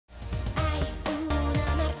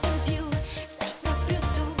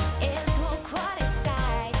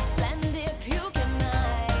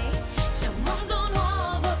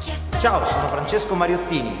Ciao, sono Francesco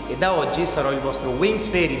Mariottini e da oggi sarò il vostro Winx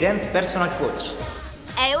Fairy Dance Personal Coach.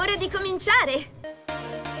 È ora di cominciare!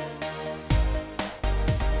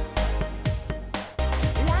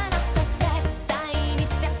 La nostra festa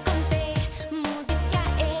inizia con te, musica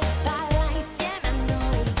e balla insieme a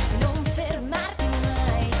noi, non fermarti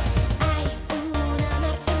mai. Hai una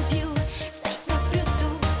marcia in più, sei proprio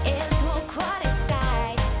tu e il tuo cuore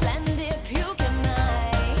sai, splende più che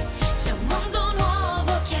mai. C'è un mondo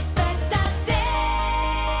nuovo che aspetta te.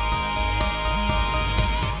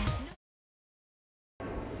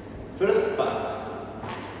 First part.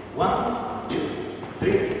 1, 2,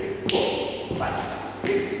 3, 4, 5,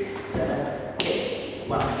 6, 7, 8.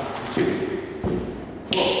 1, 2, 3, 4,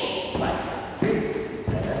 5, 6,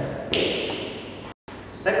 7, 8.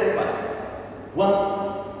 Second part.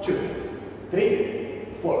 1, 2, 3,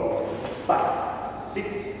 4, 5, 6,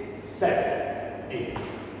 7, 8.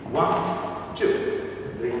 1, 2,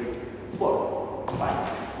 3, 4,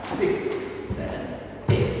 5, 6, 7,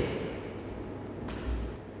 8.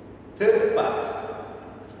 Third part.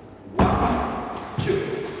 1, 2,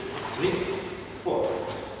 3, 4,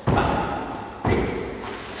 5, 6,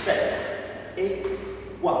 7,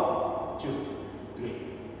 8. 1, 2, 3,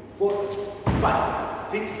 4, 5,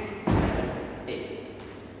 6, 7, 8.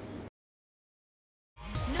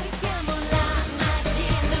 Noi siamo la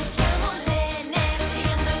magia, noi siamo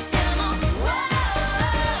l'energia, noi siamo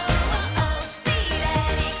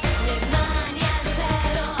Sirenix, le mani al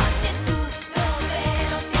cielo, oggi è tutto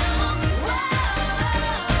vero, siamo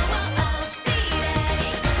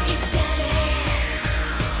Sirenix, insieme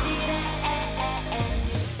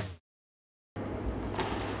Sirenix.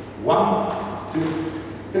 1, 2,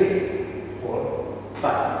 3,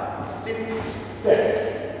 4, 5, 6,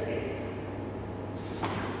 7,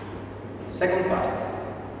 8. Second part.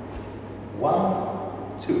 1,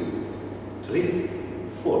 2, 3,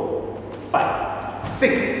 4, 5,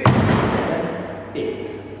 6, 7, 8.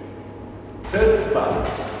 Third part.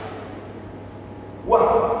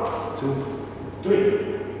 1, 2, 3,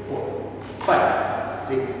 4, 5,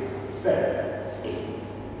 6, 7,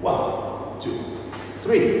 8. 1, 2,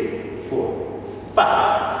 3, 4, 5,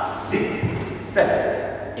 6,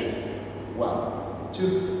 7, 8. 1, 2,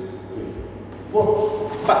 3, 4,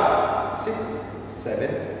 5, 6,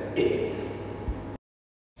 7, 8.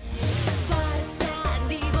 Forza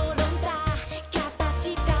di volontà,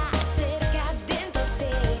 capacità, cerca dentro te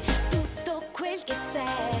tutto quel che c'è.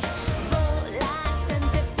 Vola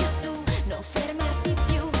sempre più su, non fermarti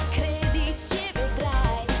più, credici e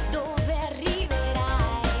vedrai dove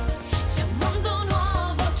arriverai. C'è un mondo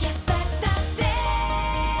nuovo che aspetta te.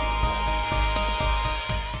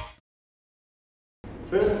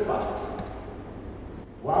 First part.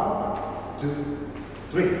 1, 2,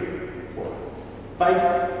 3, 4,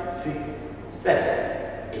 5, 6,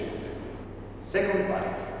 7, 8. Second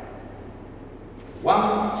part.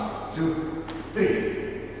 1, 2,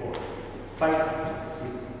 3, 4, 5, 6,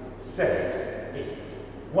 7,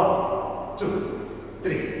 8. 1, 2,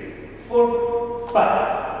 3,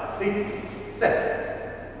 4, 5, 6, 7.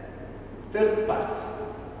 Third part.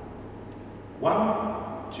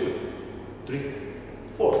 1, 2, 3,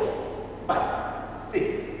 4, 5,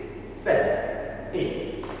 6, 7,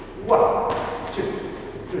 8. 1, 2,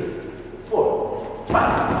 3, 4, 5,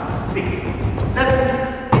 6,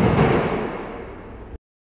 7.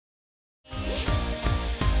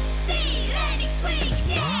 Sirenix, Winx,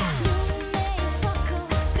 yeah! Lume, il fuoco,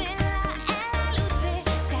 stella è la luce,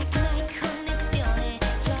 tecno e connessione,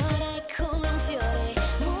 flora è come un fiore,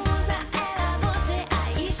 musa è la voce,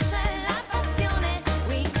 Aisha è la passione.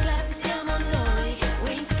 Winx Club siamo noi,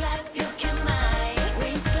 Winx Club più che mai,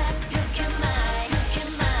 Winx Club più che mai, più che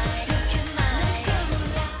mai, più che mai. Noi siamo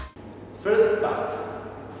la First part.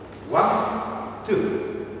 1, 2,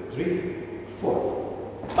 3,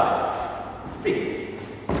 4, 5, 6,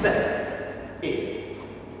 7, 8.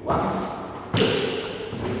 1, 2,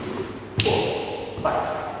 3, 4,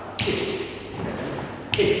 5, 6,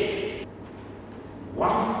 7, 8.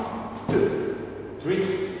 1, 2, 3,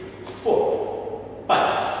 4,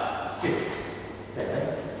 5, 6, 7,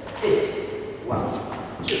 8. 1,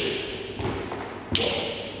 2, 3,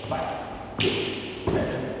 4, 5, 6, 7,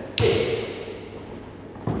 8.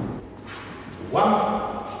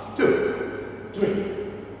 1, 2, 3,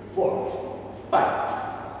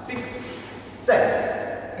 4, 5, 6,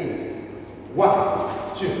 7, 8. 1,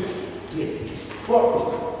 2, 3,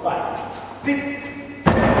 4, 5, 6, 7, 8.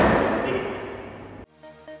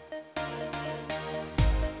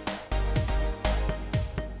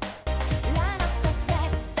 La nostra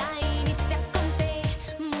festa inizia con te,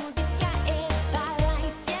 musica e balla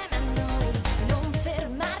insieme a noi, non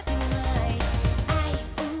fermarti mai. Hai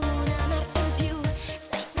una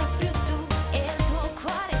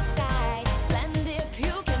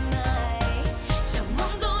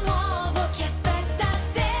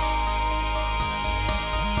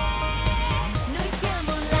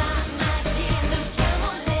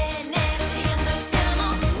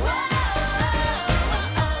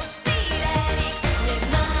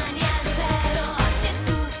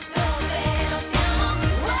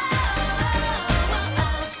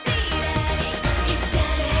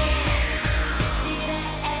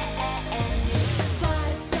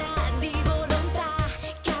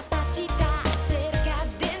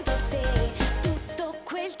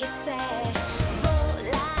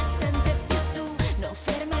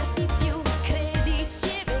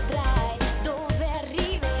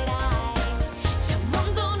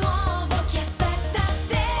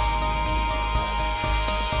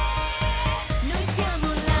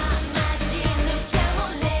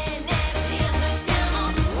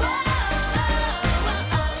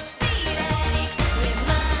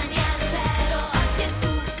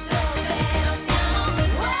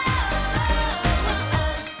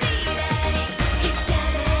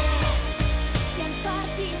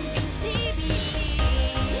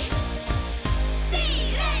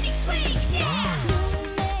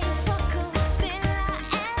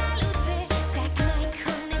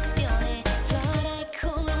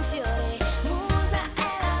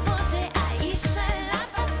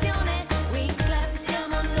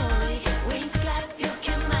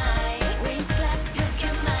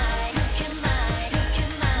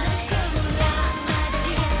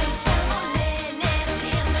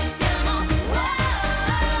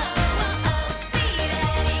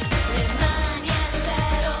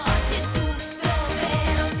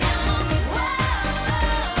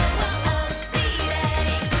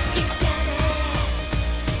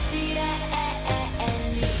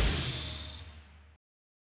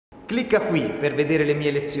Clicca qui per vedere le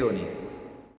mie lezioni.